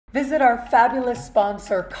Visit our fabulous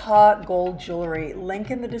sponsor, Ka Gold Jewelry,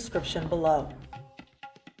 link in the description below.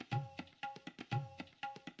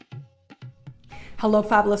 Hello,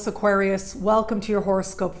 fabulous Aquarius. Welcome to your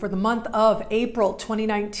horoscope for the month of April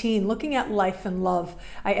 2019, looking at life and love.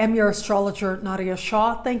 I am your astrologer, Nadiya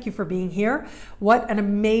Shah. Thank you for being here. What an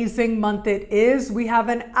amazing month it is. We have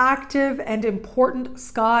an active and important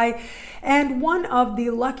sky and one of the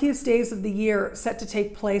luckiest days of the year set to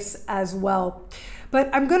take place as well. But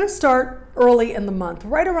I'm going to start early in the month.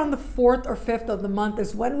 Right around the 4th or 5th of the month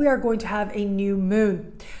is when we are going to have a new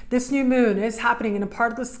moon. This new moon is happening in a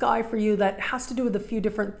part of the sky for you that has to do with a few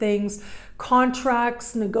different things.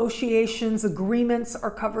 Contracts, negotiations, agreements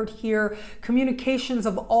are covered here. Communications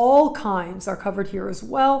of all kinds are covered here as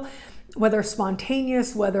well. Whether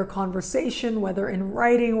spontaneous, whether conversation, whether in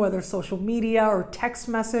writing, whether social media or text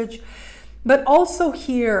message. But also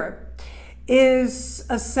here is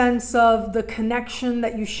a sense of the connection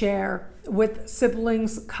that you share with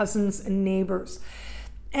siblings, cousins, and neighbors.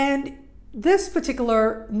 And this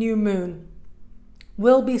particular new moon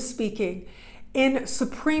will be speaking in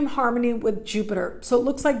supreme harmony with Jupiter. So it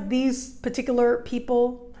looks like these particular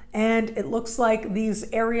people and it looks like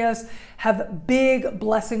these areas have big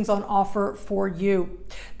blessings on offer for you.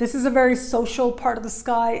 This is a very social part of the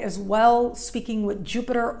sky as well. Speaking with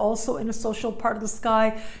Jupiter, also in a social part of the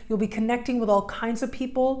sky, you'll be connecting with all kinds of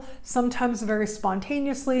people, sometimes very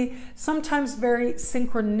spontaneously, sometimes very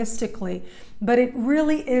synchronistically. But it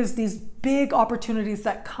really is these big opportunities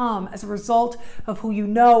that come as a result of who you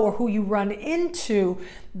know or who you run into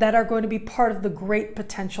that are going to be part of the great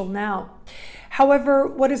potential now. However,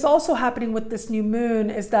 what is also happening with this new moon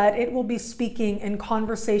is that it will be speaking in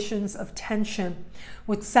conversations of tension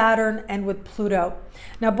with Saturn and with Pluto.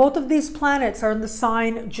 Now, both of these planets are in the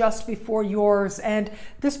sign just before yours, and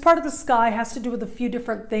this part of the sky has to do with a few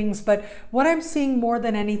different things, but what I'm seeing more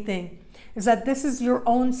than anything is that this is your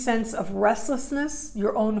own sense of restlessness,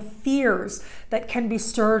 your own fears that can be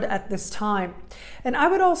stirred at this time. And I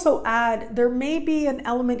would also add, there may be an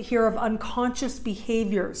element here of unconscious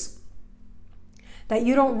behaviors that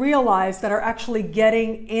you don't realize that are actually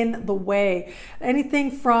getting in the way. Anything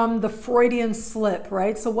from the Freudian slip,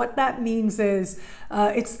 right? So what that means is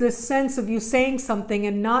it's this sense of you saying something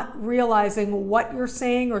and not realizing what you're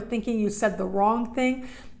saying or thinking you said the wrong thing,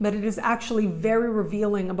 but it is actually very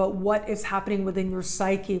revealing about what is happening within your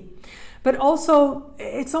psyche. But also,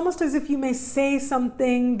 it's almost as if you may say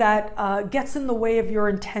something that gets in the way of your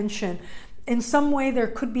intention. In some way, there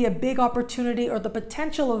could be a big opportunity or the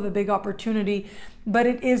potential of a big opportunity, but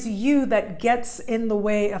it is you that gets in the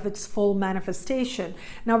way of its full manifestation.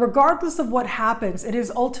 Now, regardless of what happens, it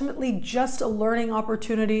is ultimately just a learning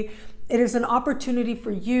opportunity. It is an opportunity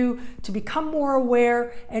for you to become more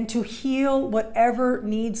aware and to heal whatever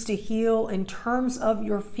needs to heal in terms of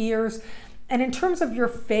your fears and in terms of your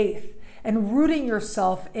faith, and rooting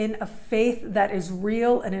yourself in a faith that is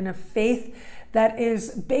real and in a faith that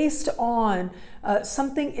is based on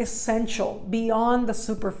something essential beyond the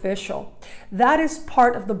superficial. That is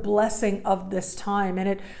part of the blessing of this time, and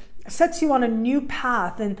it sets you on a new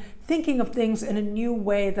path and thinking of things in a new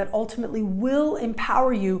way that ultimately will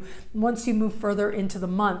empower you once you move further into the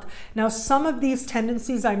month. Now, some of these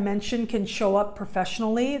tendencies I mentioned can show up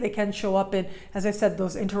professionally. They can show up in, as I said,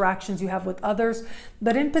 those interactions you have with others.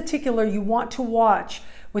 But in particular, you want to watch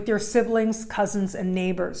with your siblings, cousins, and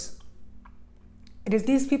neighbors. It is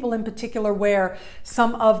these people in particular where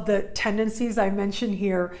some of the tendencies I mentioned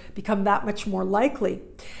here become that much more likely.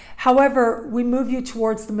 However, we move you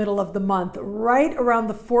towards the middle of the month. Right around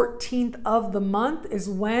the 14th of the month is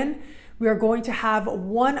when we are going to have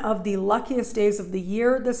one of the luckiest days of the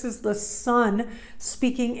year. This is the sun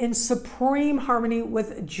speaking in supreme harmony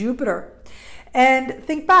with Jupiter. And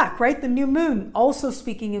think back, right? The new moon also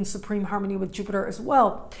speaking in supreme harmony with Jupiter as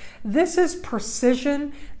well. This is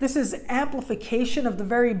precision. This is amplification of the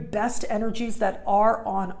very best energies that are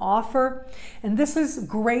on offer. And this is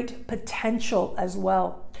great potential as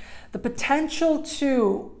well. The potential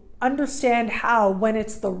to understand how, when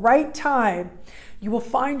it's the right time, you will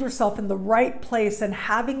find yourself in the right place and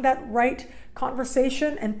having that right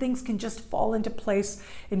conversation, and things can just fall into place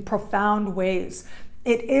in profound ways.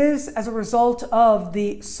 It is as a result of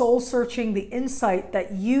the soul searching, the insight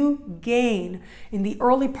that you gain in the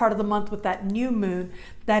early part of the month with that new moon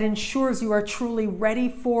that ensures you are truly ready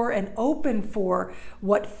for and open for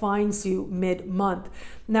what finds you mid-month.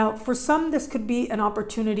 Now, for some, this could be an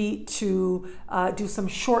opportunity to do some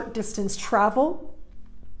short distance travel.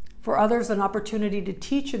 For others, an opportunity to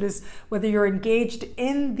teach. It is whether you're engaged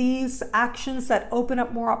in these actions that open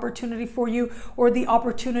up more opportunity for you, or the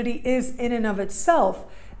opportunity is in and of itself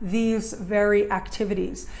these very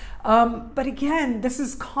activities. But again, this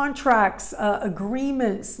is contracts,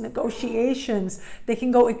 agreements, negotiations. They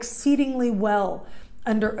can go exceedingly well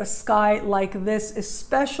under a sky like this,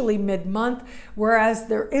 especially mid-month, whereas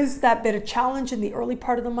there is that bit of challenge in the early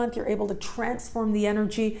part of the month. You're able to transform the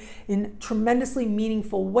energy in tremendously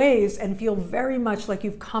meaningful ways and feel very much like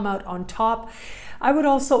you've come out on top. I would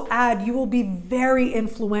also add, you will be very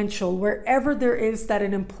influential wherever there is that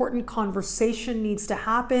an important conversation needs to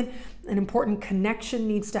happen, an important connection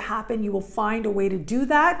needs to happen. You will find a way to do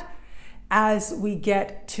that as we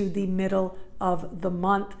get to the middle of the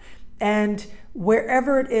month. And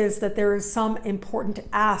wherever it is that there is some important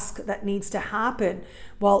ask that needs to happen,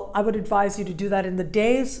 well, I would advise you to do that in the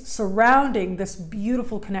days surrounding this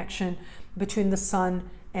beautiful connection between the Sun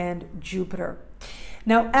and Jupiter.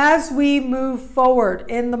 Now, as we move forward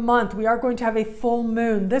in the month, we are going to have a full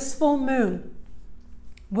moon. This full moon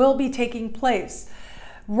will be taking place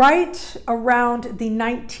right around the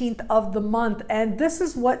 19th of the month. And this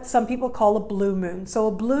is what some people call a blue moon. So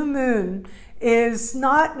a blue moon is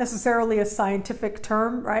not necessarily a scientific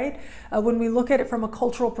term, right? When we look at it from a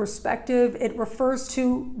cultural perspective, it refers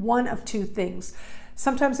to one of two things.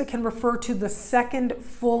 Sometimes it can refer to the second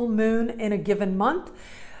full moon in a given month,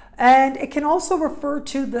 and it can also refer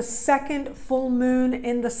to the second full moon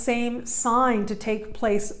in the same sign to take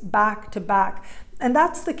place back to back. And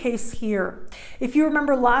that's the case here. If you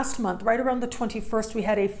remember last month, right around the 21st, we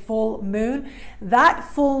had a full moon. That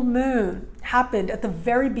full moon happened at the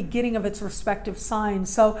very beginning of its respective sign.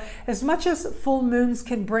 So as much as full moons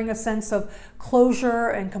can bring a sense of closure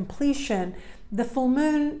and completion, the full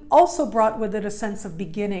moon also brought with it a sense of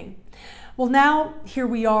beginning. Well, now here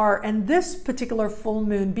we are, and this particular full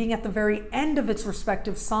moon being at the very end of its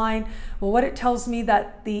respective sign, well, what it tells me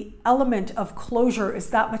that the element of closure is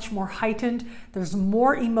that much more heightened. There's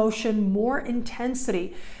more emotion, more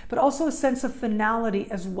intensity, but also a sense of finality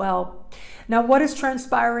as well. Now, what is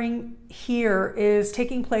transpiring here is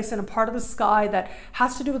taking place in a part of the sky that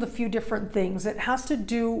has to do with a few different things. It has to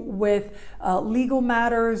do with legal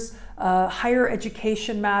matters, higher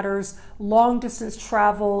education matters, long distance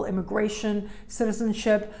travel, immigration,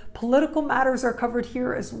 citizenship. Political matters are covered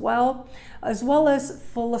here as well as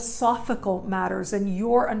philosophical matters and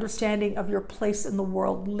your understanding of your place in the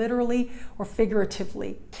world, literally or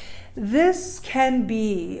figuratively. This can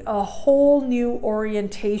be a whole new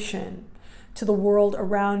orientation to the world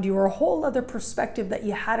around you, or a whole other perspective that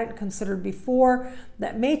you hadn't considered before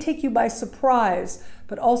that may take you by surprise,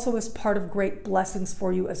 but also is part of great blessings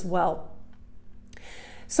for you as well.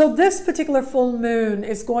 So this particular full moon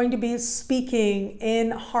is going to be speaking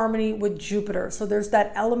in harmony with Jupiter. So there's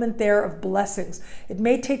that element there of blessings. It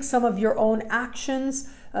may take some of your own actions,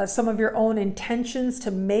 some of your own intentions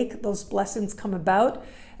to make those blessings come about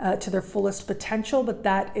to their fullest potential, but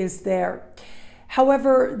that is there.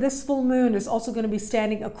 However, this full moon is also going to be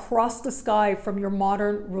standing across the sky from your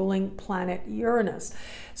modern ruling planet Uranus.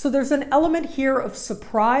 So there's an element here of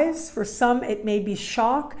surprise. For some, it may be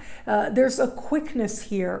shock. There's a quickness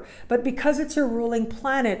here, but because it's your ruling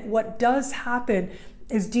planet, what does happen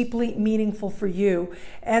is deeply meaningful for you.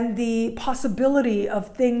 And the possibility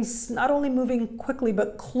of things not only moving quickly,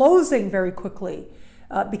 but closing very quickly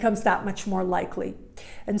becomes that much more likely.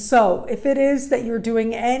 And so if it is that you're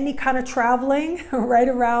doing any kind of traveling right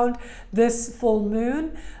around this full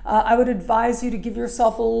moon, I would advise you to give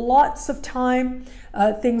yourself lots of time.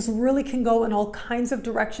 Things really can go in all kinds of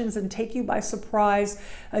directions and take you by surprise.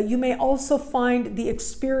 You may also find the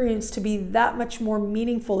experience to be that much more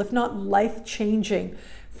meaningful, if not life-changing,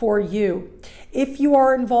 for you. If you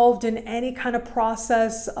are involved in any kind of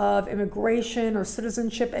process of immigration or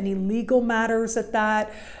citizenship, any legal matters at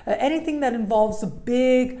that, anything that involves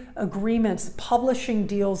big agreements, publishing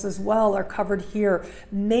deals as well are covered here.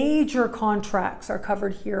 Major contracts are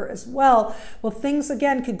covered here as well. Well, things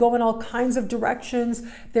again could go in all kinds of directions.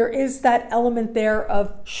 There is that element there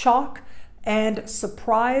of shock and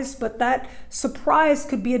surprise, but that surprise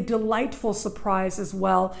could be a delightful surprise as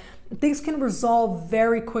well. Things can resolve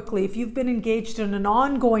very quickly. If you've been engaged in an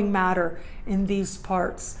ongoing matter in these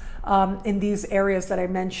parts, in these areas that I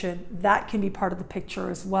mentioned, that can be part of the picture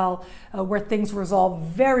as well, where things resolve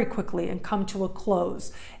very quickly and come to a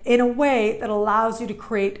close in a way that allows you to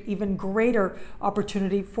create even greater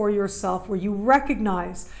opportunity for yourself, where you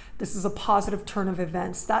recognize this is a positive turn of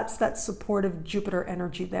events. That's that supportive Jupiter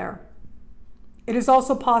energy there. It is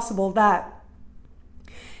also possible that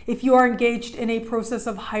if you are engaged in a process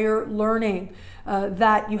of higher learning,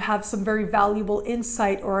 that you have some very valuable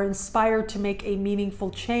insight or are inspired to make a meaningful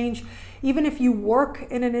change. Even if you work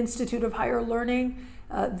in an institute of higher learning,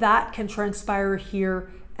 that can transpire here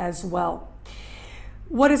as well.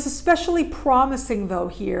 What is especially promising though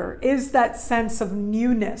here is that sense of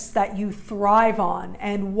newness that you thrive on,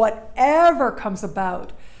 and whatever comes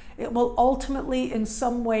about, it will ultimately in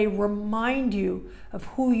some way remind you of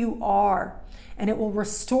who you are, and it will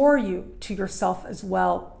restore you to yourself as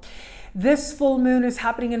well. This full moon is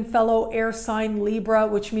happening in fellow air sign Libra,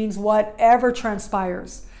 which means whatever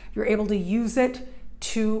transpires, you're able to use it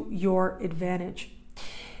to your advantage.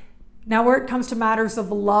 Now, where it comes to matters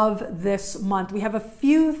of love this month, we have a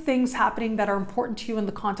few things happening that are important to you in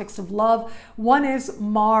the context of love. One is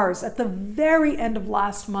Mars. At the very end of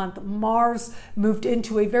last month, Mars moved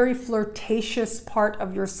into a very flirtatious part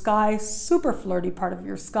of your sky, super flirty part of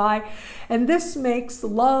your sky. And this makes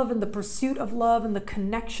love and the pursuit of love and the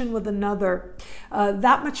connection with another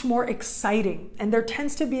that much more exciting. And there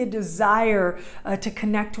tends to be a desire to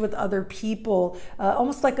connect with other people,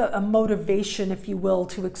 almost like a motivation, if you will,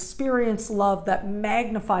 to experience love that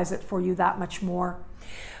magnifies it for you that much more.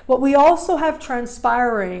 What we also have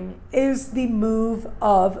transpiring is the move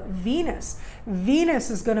of Venus. Venus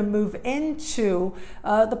is going to move into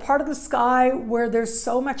the part of the sky where there's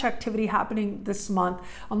so much activity happening this month.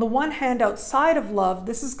 On the one hand, outside of love,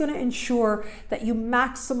 this is going to ensure that you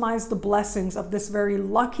maximize the blessings of this very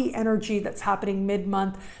lucky energy that's happening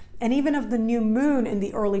mid-month, and even of the new moon in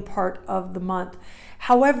the early part of the month.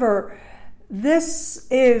 However, this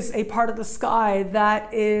is a part of the sky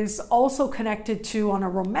that is also connected to, on a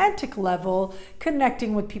romantic level,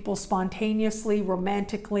 connecting with people spontaneously,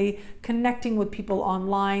 romantically, connecting with people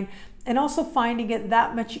online, and also finding it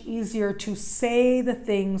that much easier to say the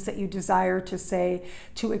things that you desire to say,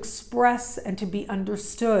 to express and to be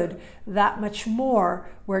understood that much more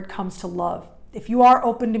where it comes to love. If you are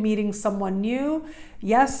open to meeting someone new,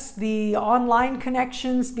 yes, the online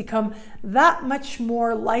connections become that much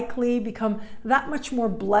more likely, become that much more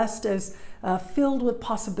blessed as filled with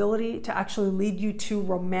possibility to actually lead you to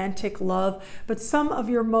romantic love. But some of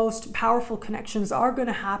your most powerful connections are going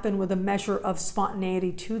to happen with a measure of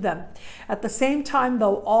spontaneity to them. At the same time,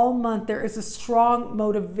 though, all month there is a strong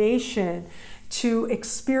motivation to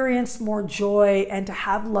experience more joy and to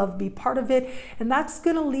have love be part of it. And that's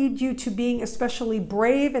going to lead you to being especially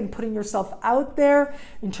brave and putting yourself out there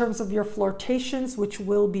in terms of your flirtations, which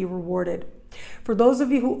will be rewarded. For those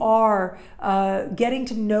of you who are getting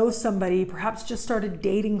to know somebody, perhaps just started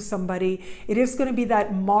dating somebody, it is going to be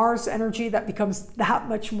that Mars energy that becomes that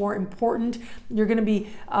much more important. You're going to be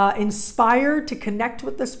inspired to connect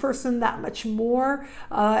with this person that much more,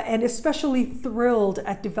 and especially thrilled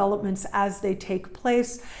at developments as they take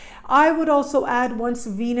place. I would also add, once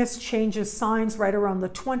Venus changes signs right around the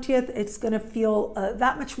 20th, it's going to feel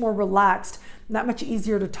that much more relaxed, that much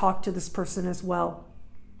easier to talk to this person as well.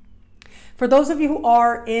 For those of you who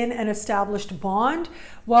are in an established bond,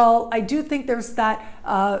 well, I do think there's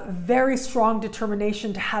that very strong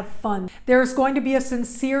determination to have fun. There's going to be a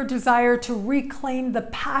sincere desire to reclaim the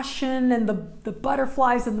passion and the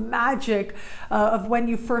butterflies and the magic of when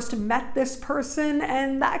you first met this person,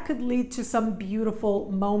 and that could lead to some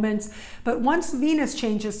beautiful moments. But once Venus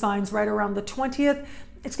changes signs right around the 20th,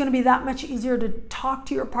 it's going to be that much easier to talk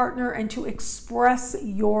to your partner and to express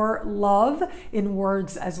your love in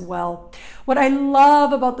words as well. What I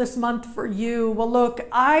love about this month for you, well, look,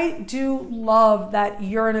 I do love that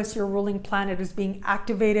Uranus, your ruling planet, is being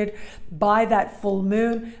activated by that full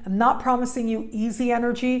moon. I'm not promising you easy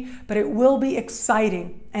energy, but it will be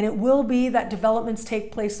exciting, and it will be that developments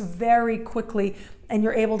take place very quickly and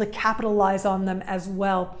you're able to capitalize on them as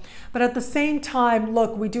well. But at the same time,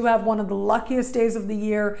 look, we do have one of the luckiest days of the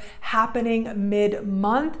year happening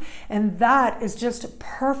mid-month, and that is just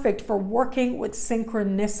perfect for working with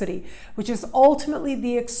synchronicity, which is ultimately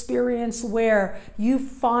the experience where you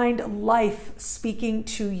find life speaking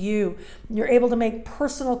to you. You're able to make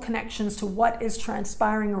personal connections to what is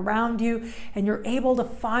transpiring around you, and you're able to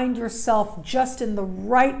find yourself just in the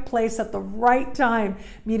right place at the right time,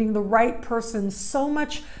 meeting the right person, so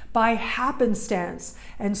much by happenstance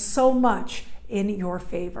and so much in your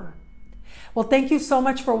favor. Well, thank you so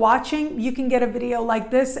much for watching. You can get a video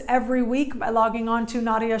like this every week by logging on to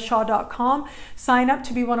nadiyashah.com. Sign up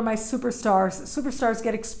to be one of my superstars. Superstars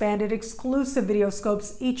get expanded, exclusive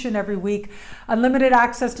videoscopes each and every week, unlimited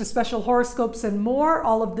access to special horoscopes and more.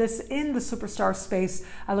 All of this in the superstar space.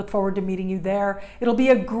 I look forward to meeting you there. It'll be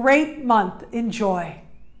a great month. Enjoy.